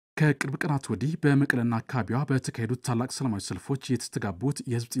ከቅርብ ቀናት ወዲህ በመቀለና አካባቢዋ በተካሄዱት ታላቅ ሰላማዊ ሰልፎች የተስተጋቡት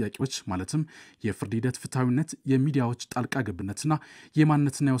የህዝብ ጥያቄዎች ማለትም የፍርድ ሂደት ፍትሐዊነት፣ የሚዲያዎች ጣልቃ ገብነትና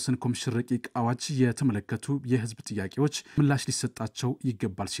የማንነትና የወሰን ኮሚሽን ረቂቅ አዋጅ የተመለከቱ የህዝብ ጥያቄዎች ምላሽ ሊሰጣቸው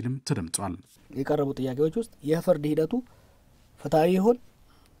ይገባል ሲልም ተደምጧል። የቀረቡ ጥያቄዎች ውስጥ የፍርድ ሂደቱ ፍትሐዊ ይሁን፣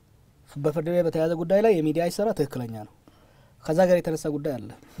 በፍርድ ቤት በተያዘ ጉዳይ ላይ የሚዲያ ይሰራ ትክክለኛ ነው። ከዛ ጋር የተነሳ ጉዳይ አለ።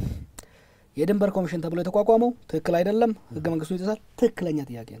 የድንበር ኮሚሽን ተብሎ የተቋቋመው ትክክል አይደለም፣ ህገ መንግስቱ ይጥሳል፣ ትክክለኛ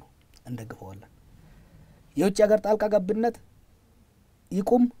ጥያቄ ነው፣ እንደግፈዋለን። የውጭ ሀገር ጣልቃ ገብነት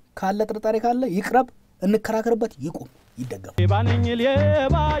ይቁም፣ ካለ ጥርጣሬ ካለ ይቅረብ፣ እንከራከርበት፣ ይቁም፣ ይደገፍ። ሌባነኝ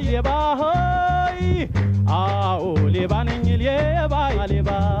ሌባ ሌባ ሆይ አዎ ሌባነኝ ሌባ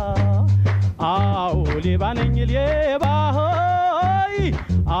ሌባ አዎ ሌባነኝ ሌባ ሆይ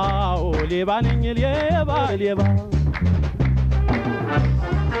አዎ ሌባነኝ ሌባ ሌባ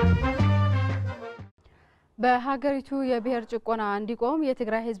በሀገሪቱ የብሔር ጭቆና እንዲቆም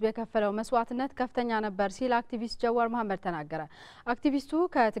የትግራይ ህዝብ የከፈለው መስዋዕትነት ከፍተኛ ነበር ሲል አክቲቪስት ጀዋር መሃመድ ተናገረ። አክቲቪስቱ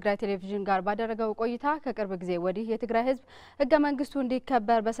ከትግራይ ቴሌቪዥን ጋር ባደረገው ቆይታ ከቅርብ ጊዜ ወዲህ የትግራይ ህዝብ ህገ መንግስቱ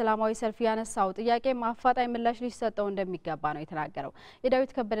እንዲከበር በሰላማዊ ሰልፍ ያነሳው ጥያቄ አፋጣኝ ምላሽ ሊሰጠው እንደሚገባ ነው የተናገረው።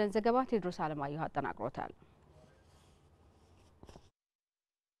 የዳዊት ከበደን ዘገባ ቴድሮስ አለማየሁ አጠናቅሮታል።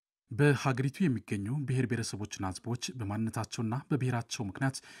 በሀገሪቱ የሚገኙ ብሔር ብሔረሰቦችና ህዝቦች በማንነታቸውና በብሔራቸው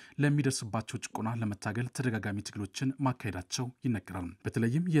ምክንያት ለሚደርስባቸው ጭቆና ለመታገል ተደጋጋሚ ትግሎችን ማካሄዳቸው ይነገራል።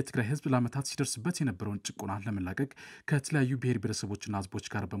 በተለይም የትግራይ ህዝብ ለዓመታት ሲደርስበት የነበረውን ጭቆና ለመላቀቅ ከተለያዩ ብሔር ብሔረሰቦችና ህዝቦች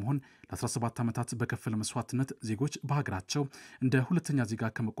ጋር በመሆን ለ17 ዓመታት በከፈለ መስዋዕትነት ዜጎች በሀገራቸው እንደ ሁለተኛ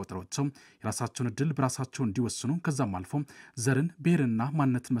ዜጋ ከመቆጠራቸው የራሳቸውን እድል በራሳቸው እንዲወስኑ ከዛም አልፎ ዘርን፣ ብሔርንና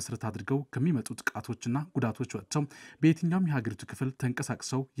ማንነትን መሰረት አድርገው ከሚመጡ ጥቃቶችና ጉዳቶች ወጥተው በየትኛውም የሀገሪቱ ክፍል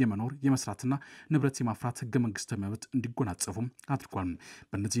ተንቀሳቅሰው የመኖር የመስራትና ንብረት የማፍራት ህገ መንግስታዊ መብት እንዲጎናጸፉም አድርጓል።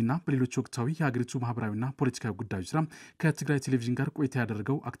 በእነዚህና በሌሎች ወቅታዊ የሀገሪቱ ማህበራዊና ፖለቲካዊ ጉዳዮች ዙሪያ ከትግራይ ቴሌቪዥን ጋር ቆይታ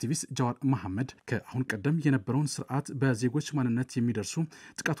ያደረገው አክቲቪስት ጀዋር መሃመድ ከአሁን ቀደም የነበረውን ስርዓት በዜጎች ማንነት የሚደርሱ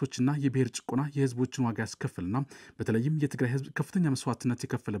ጥቃቶችና የብሔር ጭቆና የህዝቦችን ዋጋ ያስከፍልና በተለይም የትግራይ ህዝብ ከፍተኛ መስዋዕትነት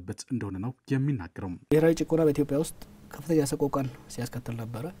የከፈለበት እንደሆነ ነው የሚናገረው። ብሔራዊ ጭቆና በኢትዮጵያ ውስጥ ከፍተኛ ሰቆቃን ሲያስከትል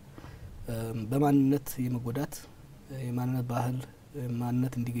ነበረ። በማንነት የመጎዳት የማንነት ባህል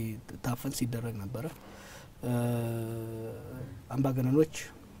ማንነት እንዲታፈን ሲደረግ ነበረ። አምባገነኖች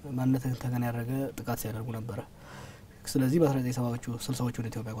ማንነትን ተገን ያደረገ ጥቃት ሲያደርጉ ነበረ። ስለዚህ በ1970ዎቹ 60ዎቹ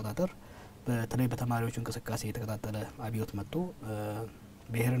ኢትዮጵያ አቆጣጠር በተለይ በተማሪዎች እንቅስቃሴ የተከታተለ አብዮት መጥቶ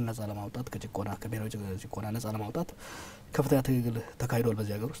ብሔርን ነጻ ለማውጣት ከብሔራዊ ጭቆና ነጻ ለማውጣት ከፍተኛ ትግል ተካሂዷል።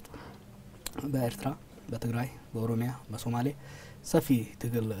 በዚህ ሀገር ውስጥ በኤርትራ፣ በትግራይ፣ በኦሮሚያ፣ በሶማሌ ሰፊ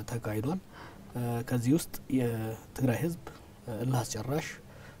ትግል ተካሂዷል። ከዚህ ውስጥ የትግራይ ህዝብ እልህ አስጨራሽ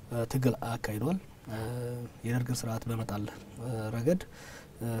ትግል አካሂዷል። የደርግን ስርዓት በመጣል ረገድ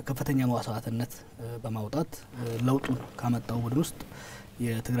ከፍተኛ መስዋዕትነት በማውጣት ለውጡን ካመጣው ቡድን ውስጥ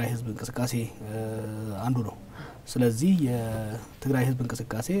የትግራይ ህዝብ እንቅስቃሴ አንዱ ነው። ስለዚህ የትግራይ ህዝብ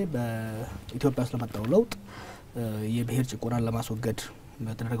እንቅስቃሴ በኢትዮጵያ ውስጥ ለመጣው ለውጥ የብሔር ጭቆናን ለማስወገድ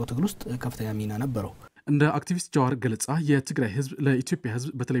በተደረገው ትግል ውስጥ ከፍተኛ ሚና ነበረው። እንደ አክቲቪስት ጀዋር ገለጻ የትግራይ ህዝብ ለኢትዮጵያ ህዝብ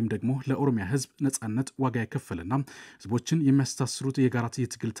በተለይም ደግሞ ለኦሮሚያ ህዝብ ነጻነት ዋጋ የከፈለና ህዝቦችን የሚያስተሳስሩት የጋራ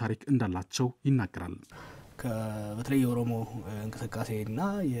የትግል ታሪክ እንዳላቸው ይናገራል። በተለይ የኦሮሞ እንቅስቃሴና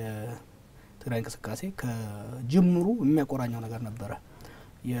የትግራይ እንቅስቃሴ ከጅምሩ የሚያቆራኘው ነገር ነበረ።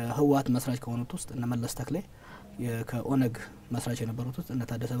 የህዋት መስራች ከሆኑት ውስጥ እነ መለስ ተክሌ፣ ከኦነግ መስራች የነበሩት ውስጥ እነ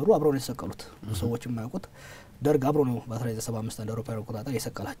ታደሰ ብሩ አብረው ነው የተሰቀሉት። ሰዎች የማያውቁት ደርግ አብሮ ነው በ1975 እንደ አውሮፓውያን አቆጣጠር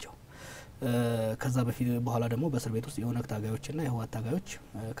የሰቀላቸው። ከዛ በፊት በኋላ ደግሞ በእስር ቤት ውስጥ የኦነግ ታጋዮችና የህዋት ታጋዮች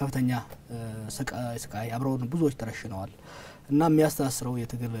ከፍተኛ ስቃይ አብረው ብዙዎች ተረሽነዋል እና የሚያስተሳስረው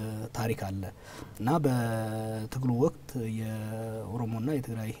የትግል ታሪክ አለ እና በትግሉ ወቅት የኦሮሞና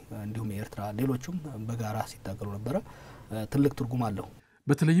የትግራይ እንዲሁም የኤርትራ ሌሎችም በጋራ ሲታገሉ ነበረ። ትልቅ ትርጉም አለው።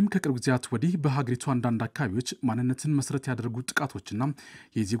 በተለይም ከቅርብ ጊዜያት ወዲህ በሀገሪቱ አንዳንድ አካባቢዎች ማንነትን መሰረት ያደረጉ ጥቃቶችና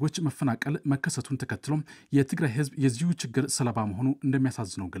የዜጎች መፈናቀል መከሰቱን ተከትሎ የትግራይ ህዝብ የዚሁ ችግር ሰለባ መሆኑ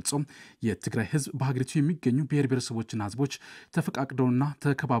እንደሚያሳዝነው ገልጾ የትግራይ ህዝብ በሀገሪቱ የሚገኙ ብሔር ብሔረሰቦችና ህዝቦች ተፈቃቅደውና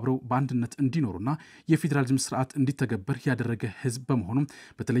ተከባብረው በአንድነት እንዲኖሩና የፌዴራሊዝም ስርዓት እንዲተገበር ያደረገ ህዝብ በመሆኑ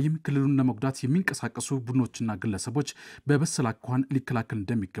በተለይም ክልሉን ለመጉዳት የሚንቀሳቀሱ ቡድኖችና ግለሰቦች በበሰለ አኳኋን ሊከላከል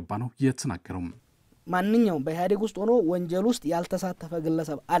እንደሚገባ ነው የተናገረው። ማንኛውም በኢህአዴግ ውስጥ ሆኖ ወንጀል ውስጥ ያልተሳተፈ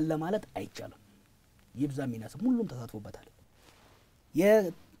ግለሰብ አለ ማለት አይቻልም። ይብዛም ይነስም ሁሉም ተሳትፎበታል።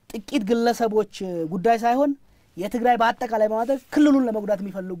 የጥቂት ግለሰቦች ጉዳይ ሳይሆን የትግራይ በአጠቃላይ በማድረግ ክልሉን ለመጉዳት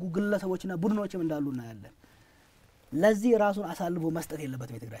የሚፈልጉ ግለሰቦችና ቡድኖችም እንዳሉ እናያለን። ለዚህ ራሱን አሳልፎ መስጠት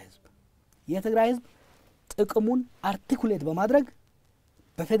የለበትም የትግራይ ህዝብ። የትግራይ ህዝብ ጥቅሙን አርቲኩሌት በማድረግ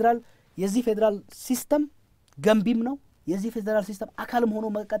በፌደራል የዚህ ፌደራል ሲስተም ገንቢም ነው የዚህ ፌደራል ሲስተም አካልም ሆኖ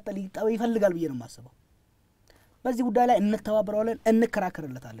መቀጠል ይፈልጋል ብዬ ነው የማስበው። በዚህ ጉዳይ ላይ እንተባበራለን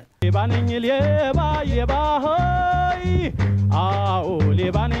እንከራከርለታለን ሌባነኝ ሌባ ሌባ ሆይ አዎ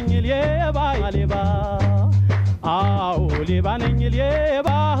ሌባነኝ ሌባ ሌባ አዎ ሌባነኝ ሌባ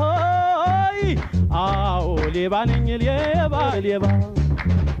ሆይ አዎ ሌባነኝ ሌባ ሌባ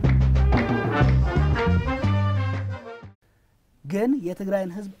ግን የትግራይን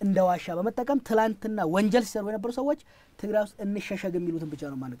ህዝብ እንደዋሻ በመጠቀም ትላንትና ወንጀል ሲሰሩ የነበሩ ሰዎች ትግራይ ውስጥ እንሸሸግ የሚሉትን ብቻ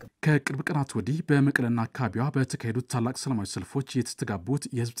ነው ማንቀም ከቅርብ ቀናት ወዲህ በመቀለና አካባቢዋ በተካሄዱት ታላቅ ሰላማዊ ሰልፎች የተስተጋቡት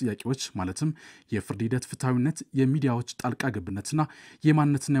የህዝብ ጥያቄዎች ማለትም የፍርድ ሂደት ፍትሐዊነት የሚዲያዎች ጣልቃ ገብነትና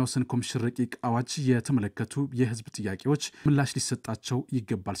የማንነትና የወሰን ኮሚሽን ረቂቅ አዋጅ የተመለከቱ የህዝብ ጥያቄዎች ምላሽ ሊሰጣቸው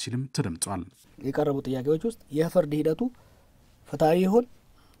ይገባል ሲልም ተደምጧል የቀረቡ ጥያቄዎች ውስጥ የፍርድ ሂደቱ ፍትሐዊ ይሁን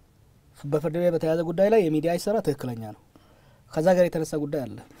በፍርድ ቤት በተያዘ ጉዳይ ላይ የሚዲያ ይሰራ ትክክለኛ ነው ከዛ ጋር የተነሳ ጉዳይ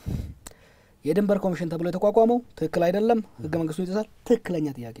አለ የድንበር ኮሚሽን ተብሎ የተቋቋመው ትክክል አይደለም ህገ መንግስቱ ይተሳል ትክክለኛ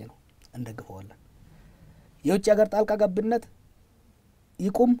ጥያቄ ነው እንደግፈዋለን የውጭ ሀገር ጣልቃ ገብነት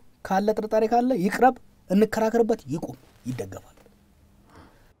ይቁም ካለ ጥርጣሬ ካለ ይቅረብ እንከራከርበት ይቁም ይደገፋል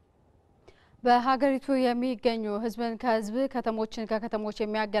በሀገሪቱ የሚገኙ ህዝብን ከህዝብ ከተሞችን ከከተሞች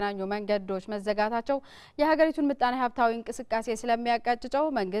የሚያገናኙ መንገዶች መዘጋታቸው የሀገሪቱን ምጣኔ ሀብታዊ እንቅስቃሴ ስለሚያቀጭጨው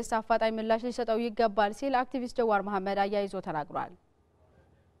መንግስት አፋጣኝ ምላሽ ሊሰጠው ይገባል ሲል አክቲቪስት ጀዋር መሃመድ አያይዞ ተናግሯል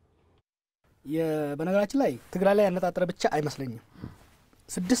በነገራችን ላይ ትግራይ ላይ ያነጣጠረ ብቻ አይመስለኝም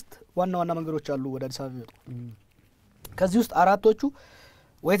 6 ዋና ዋና መንገዶች አሉ ወደ አዲስ አበባ ይወጡ ከዚህ ውስጥ አራቶቹ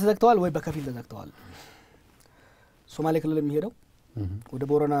ወይ ተዘግተዋል ወይ በከፊል ተዘግተዋል ሶማሌ ክልል የሚሄደው ወደ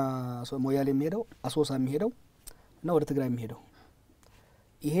ቦረና ሞያሌ የሚሄደው አሶሳ የሚሄደው እና ወደ ትግራይ የሚሄደው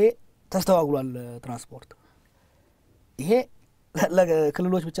ይሄ ተስተዋግሏል ትራንስፖርት ይሄ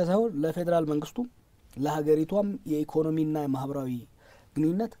ለክልሎች ብቻ ሳይሆን ለፌደራል መንግስቱ ለሀገሪቷም የኢኮኖሚና የማህበራዊ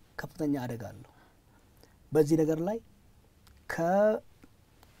ግንኙነት ከፍተኛ አደጋ አለው በዚህ ነገር ላይ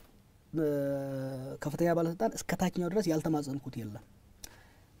ከፍተኛ ባለስልጣን እስከ ታችኛው ድረስ ያልተማጸንኩት የለም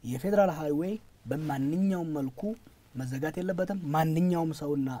የፌደራል ሃይዌይ በማንኛውም መልኩ መዘጋት የለበትም ማንኛውም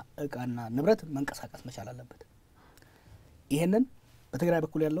ሰውና እቃና ንብረት መንቀሳቀስ መቻል አለበት ይሄንን በትግራይ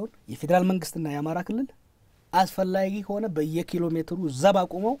በኩል ያለውን የፌደራል መንግስትና የአማራ ክልል አስፈላጊ ሆነ በየኪሎ ሜትሩ ዘብ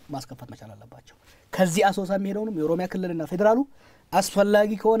አቆመው ማስከፈት መቻል አለባቸው ከዚህ አሶሳ የሚሄደውንም የኦሮሚያ ክልልና ፌደራሉ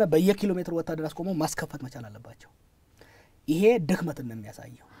አስፈላጊ ሆነ በየኪሎ ሜትሩ ወታደር አስቆመው ማስከፈት መቻል አለባቸው ይሄ ድክመትን ነው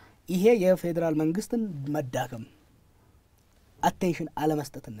የሚያሳየው ይሄ የፌደራል መንግስትን መዳከም አቴንሽን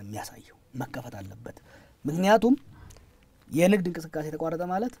አለመስጠትን ነው የሚያሳየው መከፈት አለበት ምክንያቱም የንግድ እንቅስቃሴ ተቋረጠ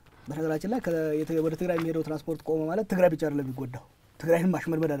ማለት በነገራችን ላይ ወደ ትግራይ የሚሄደው ትራንስፖርት ቆመ ማለት ትግራይ ብቻ አይደለም የሚጎዳው ትግራይን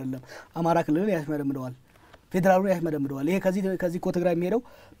ማሽመድመድ አይደለም አማራ ክልልን ያሽመደምደዋል ፌደራሉን ያሽመደምደዋል ይሄ ከዚህ እኮ ትግራይ የሚሄደው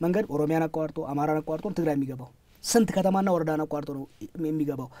መንገድ ኦሮሚያን አቋርጦ አማራን አቋርጦ ትግራይ የሚገባው ስንት ከተማና ወረዳን አቋርጦ ነው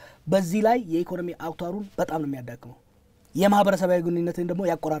የሚገባው በዚህ ላይ የኢኮኖሚ አውታሩን በጣም ነው የሚያዳክመው የማህበረሰባዊ ግንኙነትን ደግሞ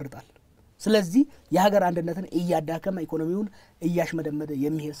ያቆራርጣል ስለዚህ የሀገር አንድነትን እያዳከመ ኢኮኖሚውን እያሽመደመደ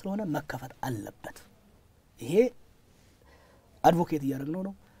የሚሄድ ስለሆነ መከፈት አለበት ይሄ አድቮኬት እያደረግነው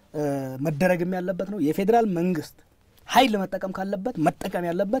ነው መደረግም ያለበት ነው የፌደራል መንግስት ኃይል መጠቀም ካለበት መጠቀም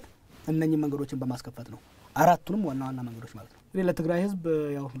ያለበት እነኚህ መንገዶችን በማስከፈት ነው አራቱንም ዋና ዋና መንገዶች ማለት ነው እኔ ለትግራይ ህዝብ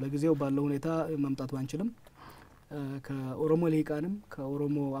ያው ለጊዜው ባለው ሁኔታ መምጣት ባንችልም ከኦሮሞ ልሂቃንም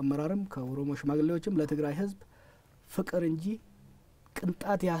ከኦሮሞ አመራርም ከኦሮሞ ሽማግሌዎችም ለትግራይ ህዝብ ፍቅር እንጂ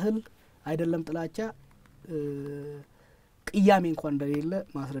ቅንጣት ያህል አይደለም ጥላቻ ቅያሜ እንኳን እንደሌለ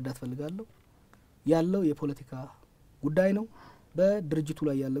ማስረዳት ፈልጋለሁ ያለው የፖለቲካ ጉዳይ ነው በድርጅቱ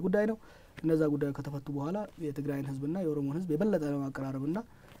ላይ ያለ ጉዳይ ነው እነዛ ጉዳዮች ከተፈቱ በኋላ የትግራይን ህዝብና የኦሮሞን ህዝብ የበለጠ ለማቀራረብና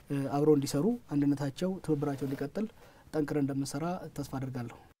አብሮ እንዲሰሩ አንድነታቸው ትብብራቸው እንዲቀጥል ጠንክረን እንደምንሰራ ተስፋ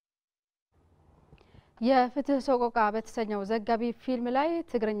አደርጋለሁ የፍትህ ሰቆቃ በተሰኘው ዘጋቢ ፊልም ላይ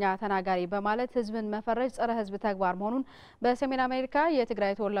ትግርኛ ተናጋሪ በማለት ህዝብን መፈረጅ ጸረ ህዝብ ተግባር መሆኑን በሰሜን አሜሪካ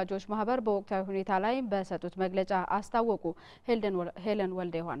የትግራይ ተወላጆች ማህበር በወቅታዊ ሁኔታ ላይ በሰጡት መግለጫ አስታወቁ ሄለን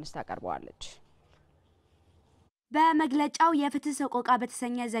ወልደ ዮሐንስ ታቀርበዋለች በመግለጫው የፍትህ ሰቆቃ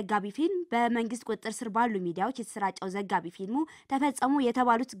በተሰኘ ዘጋቢ ፊልም በመንግስት ቁጥጥር ስር ባሉ ሚዲያዎች የተሰራጨው ዘጋቢ ፊልሙ ተፈጸሙ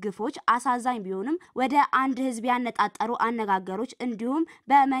የተባሉት ግፎች አሳዛኝ ቢሆንም ወደ አንድ ህዝብ ያነጣጠሩ አነጋገሮች እንዲሁም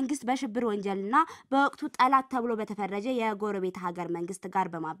በመንግስት በሽብር ወንጀልና በወቅቱ ጠላት ተብሎ በተፈረጀ የጎረቤት ሀገር መንግስት ጋር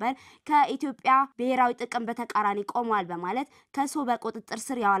በማበር ከኢትዮጵያ ብሔራዊ ጥቅም በተቃራኒ ቆመዋል በማለት ከሶ በቁጥጥር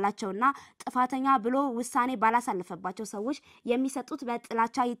ስር ያዋላቸውና ጥፋተኛ ብሎ ውሳኔ ባላሳለፈባቸው ሰዎች የሚሰጡት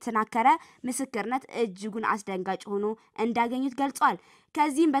በጥላቻ የተናከረ ምስክርነት እጅጉን አስደንጋጭ ተመራጭ ሆኖ እንዳገኙት ገልጿል።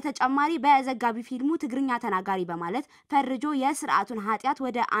 ከዚህም በተጨማሪ በዘጋቢ ፊልሙ ትግርኛ ተናጋሪ በማለት ፈርጆ የስርዓቱን ኃጢያት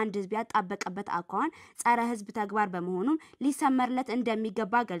ወደ አንድ ህዝብ ያጣበቀበት አኳኋን ጸረ ህዝብ ተግባር በመሆኑም ሊሰመርለት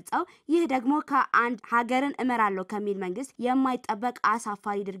እንደሚገባ ገልጸው ይህ ደግሞ ከአንድ ሀገርን እመራለሁ ከሚል መንግስት የማይጠበቅ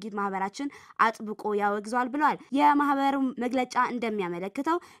አሳፋሪ ድርጊት ማህበራችን አጥብቆ ያወግዟል ብለዋል። የማህበሩ መግለጫ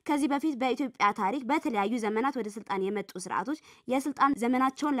እንደሚያመለክተው ከዚህ በፊት በኢትዮጵያ ታሪክ በተለያዩ ዘመናት ወደ ስልጣን የመጡ ስርዓቶች የስልጣን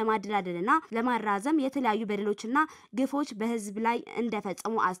ዘመናቸውን ለማደላደልና ለማራዘም የተለያዩ በደሎችና ግፎች በህዝብ ላይ እንደፈጸሙ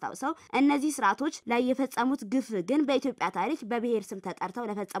አስታውሰው እነዚህ ስርዓቶች ላይ የፈጸሙት ግፍ ግን በኢትዮጵያ ታሪክ በብሔር ስም ተጠርተው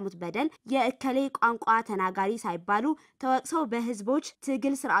ለፈጸሙት በደል የእከሌ ቋንቋ ተናጋሪ ሳይባሉ ተወቅሰው በህዝቦች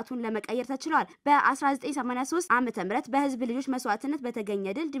ትግል ስርዓቱን ለመቀየር ተችሏል። በ1983 ዓመተ ምህረት በህዝብ ልጆች መስዋዕትነት በተገኘ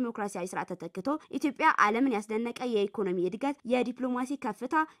ድል ዲሞክራሲያዊ ስርዓት ተተክቶ ኢትዮጵያ ዓለምን ያስደነቀ የኢኮኖሚ እድገት፣ የዲፕሎማሲ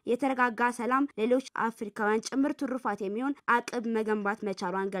ከፍታ፣ የተረጋጋ ሰላም፣ ሌሎች አፍሪካውያን ጭምር ትሩፋት የሚሆን አቅም መገንባት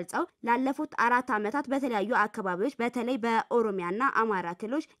መቻሏን ገልጸው ላለፉት 4 ዓመታት በተለያዩ አካባቢዎች በተለይ በኦሮሚያና አማራ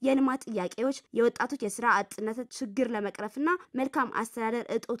ክልሎች የልማት ጥያቄዎች፣ የወጣቶች የስራ አጥነት ችግር ለመቅረፍና መልካም አስተዳደር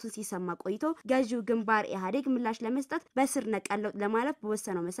እጦቱን ሲሰማ ቆይቶ ገዢው ግንባር ኢህአዴግ ምላሽ ለመስጠት በስር ነቀል ለውጥ ለማለፍ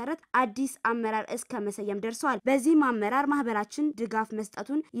በወሰነው መሰረት አዲስ አመራር እስከ መሰየም ደርሷል። በዚህም አመራር ማህበራችን ድጋፍ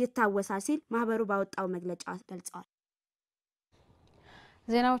መስጠቱን ይታወሳል ሲል ማህበሩ ባወጣው መግለጫ ገልጸዋል።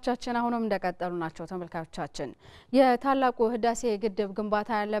 ዜናዎቻችን አሁንም እንደቀጠሉ ናቸው። ተመልካቾቻችን የታላቁ ህዳሴ ግድብ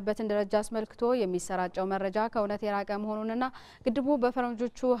ግንባታ ያለበትን ደረጃ አስመልክቶ የሚሰራጨው መረጃ ከእውነት የራቀ መሆኑንና ግድቡ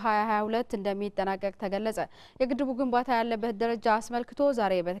በፈረንጆቹ 2022 እንደሚጠናቀቅ ተገለጸ። የግድቡ ግንባታ ያለበት ደረጃ አስመልክቶ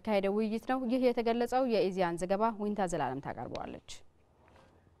ዛሬ በተካሄደ ውይይት ነው ይህ የተገለጸው። የኢዚያን ዘገባ ዊንታ ዘላለም ታቀርበዋለች።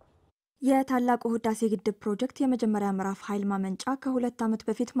 የታላቁ ህዳሴ ግድብ ፕሮጀክት የመጀመሪያ ምዕራፍ ኃይል ማመንጫ ከ2 ዓመት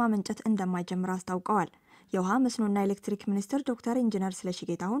በፊት ማመንጨት እንደማይጀምር አስታውቀዋል። የውሃ መስኖና ኤሌክትሪክ ሚኒስትር ዶክተር ኢንጂነር ስለሺ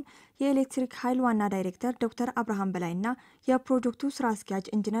ጌታሁን፣ የኤሌክትሪክ ኃይል ዋና ዳይሬክተር ዶክተር አብርሃም በላይና የፕሮጀክቱ ስራ አስኪያጅ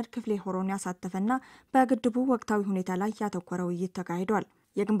ኢንጂነር ክፍሌ ሆሮን ያሳተፈና በግድቡ ወቅታዊ ሁኔታ ላይ ያተኮረ ውይይት ተካሂዷል።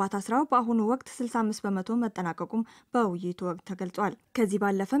 የግንባታ ስራው በአሁኑ ወቅት 65 በመቶ መጠናቀቁም በውይይቱ ወቅት ተገልጿል። ከዚህ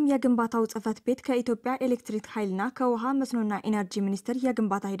ባለፈም የግንባታው ጽህፈት ቤት ከኢትዮጵያ ኤሌክትሪክ ኃይልና ከውሃ መስኖና ኢነርጂ ሚኒስቴር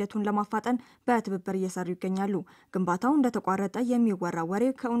የግንባታ ሂደቱን ለማፋጠን በትብብር እየሰሩ ይገኛሉ። ግንባታው እንደተቋረጠ የሚወራ ወሬ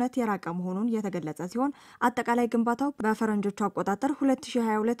ከእውነት የራቀ መሆኑን የተገለጸ ሲሆን አጠቃላይ ግንባታው በፈረንጆቹ አቆጣጠር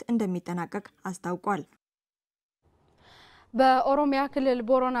 2022 እንደሚጠናቀቅ አስታውቋል። በኦሮሚያ ክልል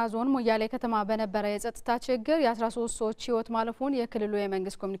ቦረና ዞን ሞያሌ ከተማ በነበረ የጸጥታ ችግር የ13 ሰዎች ህይወት ማለፉን የክልሉ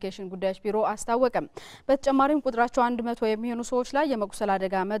የመንግስት ኮሚኒኬሽን ጉዳዮች ቢሮ አስታወቀ። በተጨማሪም ቁጥራቸው 100 የሚሆኑ ሰዎች ላይ የመቁሰል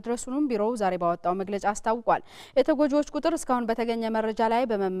አደጋ መድረሱንም ቢሮው ዛሬ ባወጣው መግለጫ አስታውቋል። የተጎጂዎች ቁጥር እስካሁን በተገኘ መረጃ ላይ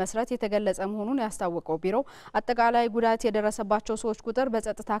በመመስረት የተገለጸ መሆኑን ያስታወቀው ቢሮው አጠቃላይ ጉዳት የደረሰባቸው ሰዎች ቁጥር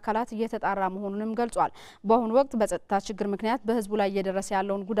በጸጥታ አካላት እየተጣራ መሆኑንም ገልጿል። በአሁኑ ወቅት በጸጥታ ችግር ምክንያት በህዝቡ ላይ እየደረሰ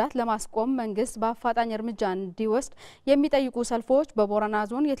ያለውን ጉዳት ለማስቆም መንግስት በአፋጣኝ እርምጃ እንዲወስድ የሚጠይቁ ሰልፎች በቦረና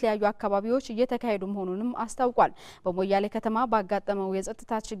ዞን የተለያዩ አካባቢዎች እየተካሄዱ መሆኑንም አስታውቋል። በሞያሌ ከተማ ባጋጠመው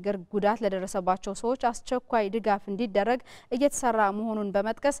የጸጥታ ችግር ጉዳት ለደረሰባቸው ሰዎች አስቸኳይ ድጋፍ እንዲደረግ እየተሰራ መሆኑን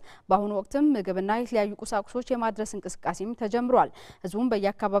በመጥቀስ በአሁኑ ወቅትም ምግብና የተለያዩ ቁሳቁሶች የማድረስ እንቅስቃሴም ተጀምሯል። ህዝቡም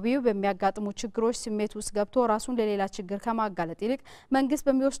በየአካባቢው በሚያጋጥሙ ችግሮች ስሜት ውስጥ ገብቶ ራሱን ለሌላ ችግር ከማጋለጥ ይልቅ መንግስት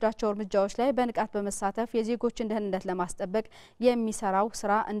በሚወስዳቸው እርምጃዎች ላይ በንቃት በመሳተፍ የዜጎችን ደህንነት ለማስጠበቅ የሚሰራው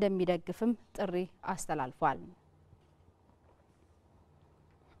ስራ እንደሚደግፍም ጥሪ አስተላልፏል።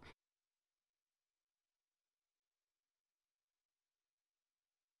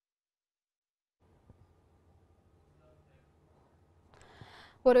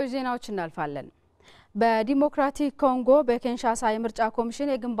 ወደ ዜናዎች እናልፋለን። በዲሞክራቲክ ኮንጎ በኬንሻሳ የምርጫ ኮሚሽን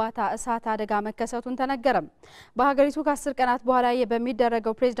የግንባታ እሳት አደጋ መከሰቱን ተነገረ። በሀገሪቱ ከ10 ቀናት በኋላ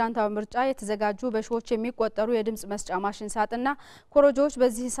በሚደረገው ፕሬዝዳንታዊ ምርጫ የተዘጋጁ በሺዎች የሚቆጠሩ የድምጽ መስጫ ማሽን ሳጥንና ኮረጆዎች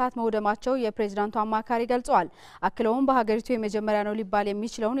በዚህ እሳት መውደማቸው የፕሬዝዳንቱ አማካሪ ገልጸዋል። አክለውም በሀገሪቱ የመጀመሪያ ነው ሊባል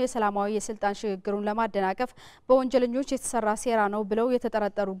የሚችለውን የሰላማዊ የስልጣን ሽግግሩን ለማደናቀፍ በወንጀለኞች የተሰራ ሴራ ነው ብለው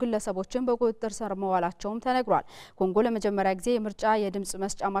የተጠረጠሩ ግለሰቦችን በቁጥጥር ስር መዋላቸውም ተነግሯል። ኮንጎ ለመጀመሪያ ጊዜ የምርጫ የድምጽ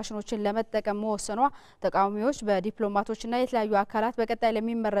መስጫ ማሽኖችን ለመጠቀም መወሰኗ ተቃዋሚዎች በዲፕሎማቶችና የተለያዩ አካላት በቀጣይ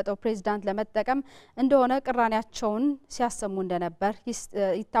ለሚመረጠው ፕሬዝዳንት ለመጠቀም እንደሆነ ቅራኔያቸውን ሲያሰሙ እንደነበር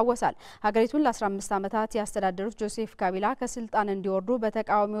ይታወሳል። ሀገሪቱን ለ15 ዓመታት ያስተዳደሩት ጆሴፍ ካቢላ ከስልጣን እንዲወርዱ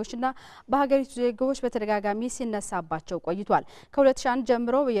በተቃዋሚዎችና በሀገሪቱ ዜጎች በተደጋጋሚ ሲነሳባቸው ቆይቷል። ከ2001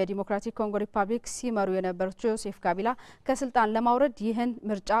 ጀምሮ የዲሞክራቲክ ኮንጎ ሪፐብሊክ ሲመሩ የነበሩት ጆሴፍ ካቢላ ከስልጣን ለማውረድ ይህን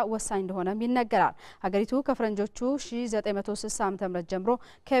ምርጫ ወሳኝ እንደሆነም ይነገራል። ሀገሪቱ ከፈረንጆቹ 1960 ዓ.ም ጀምሮ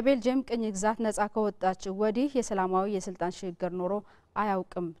ከቤልጅየም ቅኝ ግዛት ነጻ ከወጣች ወዲህ የሰላማዊ የስልጣን ሽግግር ኖሮ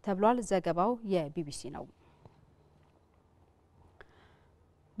አያውቅም ተብሏል። ዘገባው የቢቢሲ ነው።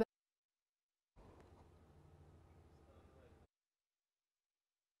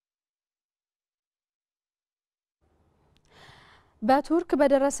 በቱርክ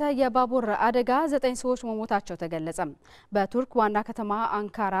በደረሰ የባቡር አደጋ 9 ሰዎች መሞታቸው ተገለጸ። በቱርክ ዋና ከተማ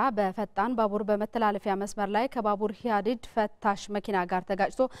አንካራ በፈጣን ባቡር በመተላለፊያ መስመር ላይ ከባቡር ሂያዲድ ፈታሽ መኪና ጋር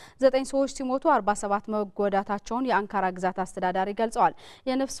ተጋጭቶ 9 ሰዎች ሲሞቱ 47 መጎዳታቸውን የአንካራ ግዛት አስተዳዳሪ ገልጸዋል።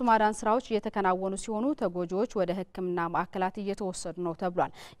 የነፍስ ማዳን ስራዎች እየተከናወኑ ሲሆኑ ተጎጂዎች ወደ ሕክምና ማዕከላት እየተወሰዱ ነው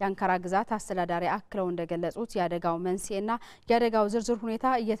ተብሏል። የአንካራ ግዛት አስተዳዳሪ አክለው እንደገለጹት የአደጋው መንስኤና የአደጋው ዝርዝር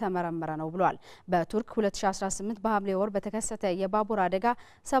ሁኔታ እየተመረመረ ነው ብሏል። በቱርክ 2018 በሐምሌ ወር በተከሰተ ባቡር አደጋ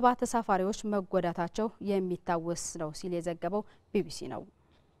 7 ተሳፋሪዎች መጎዳታቸው የሚታወስ ነው ሲል የዘገበው ቢቢሲ ነው።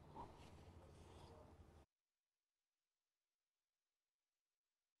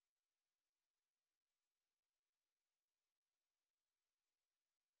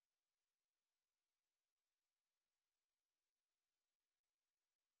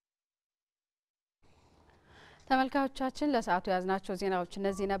 ተመልካቾቻችን ለሰዓቱ ያዝናቸው ዜናዎች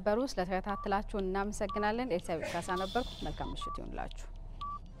እነዚህ ነበሩ። ስለተከታተላችሁ እናመሰግናለን። ኤልሳቤጥ ካሳ ነበርኩ። መልካም ምሽት ይሁንላችሁ።